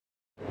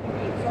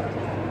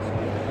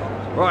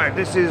Right,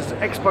 this is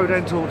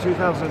Expodental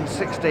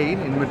 2016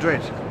 in Madrid.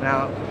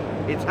 Now,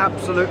 it's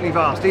absolutely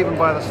vast, even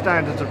by the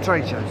standards of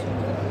trade shows.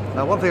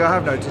 Now, one thing I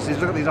have noticed is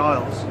look at these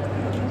aisles.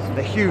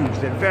 They're huge,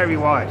 they're very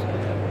wide.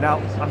 Now,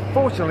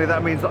 unfortunately,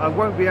 that means that I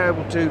won't be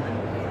able to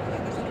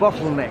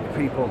bottleneck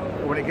people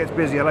when it gets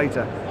busier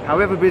later.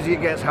 However busy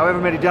it gets, however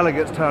many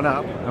delegates turn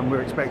up, and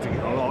we're expecting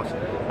a lot,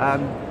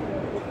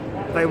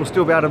 they will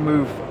still be able to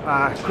move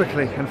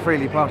quickly and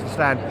freely past the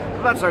stand.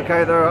 But that's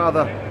okay, there are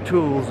other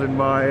tools in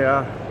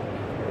my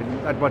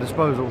at my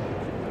disposal.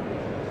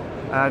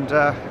 And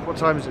what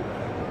time is it?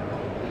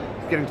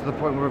 It's getting to the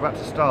point where we're about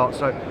to start,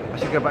 so I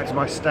should go back to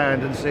my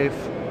stand and see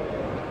if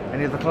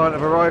any of the client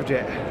have arrived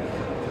yet.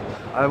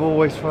 I'm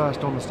always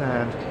first on the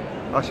stand.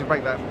 I should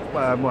make that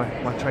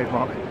my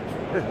trademark.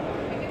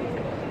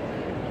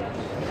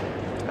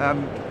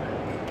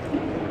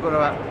 We've got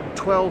about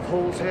 12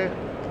 halls here,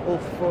 all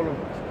full of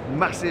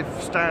massive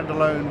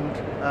standalone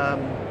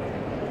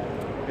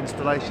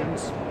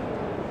installations.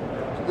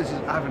 So this is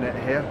Avinet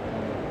here.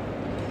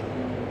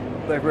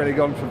 They've really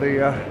gone for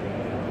the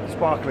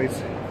sparklies.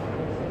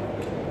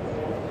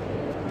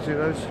 See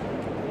those?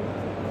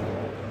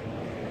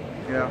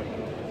 Yeah,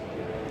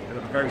 they've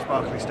got a very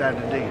sparkly stand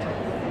indeed.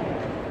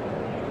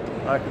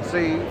 I can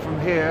see from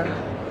here,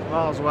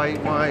 miles away,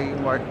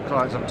 my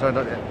clients haven't turned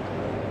up yet.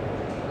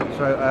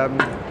 So I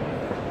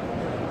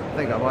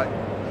think I might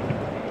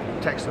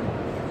text them,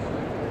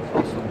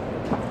 ask them,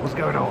 what's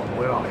going on,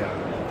 where are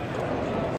you?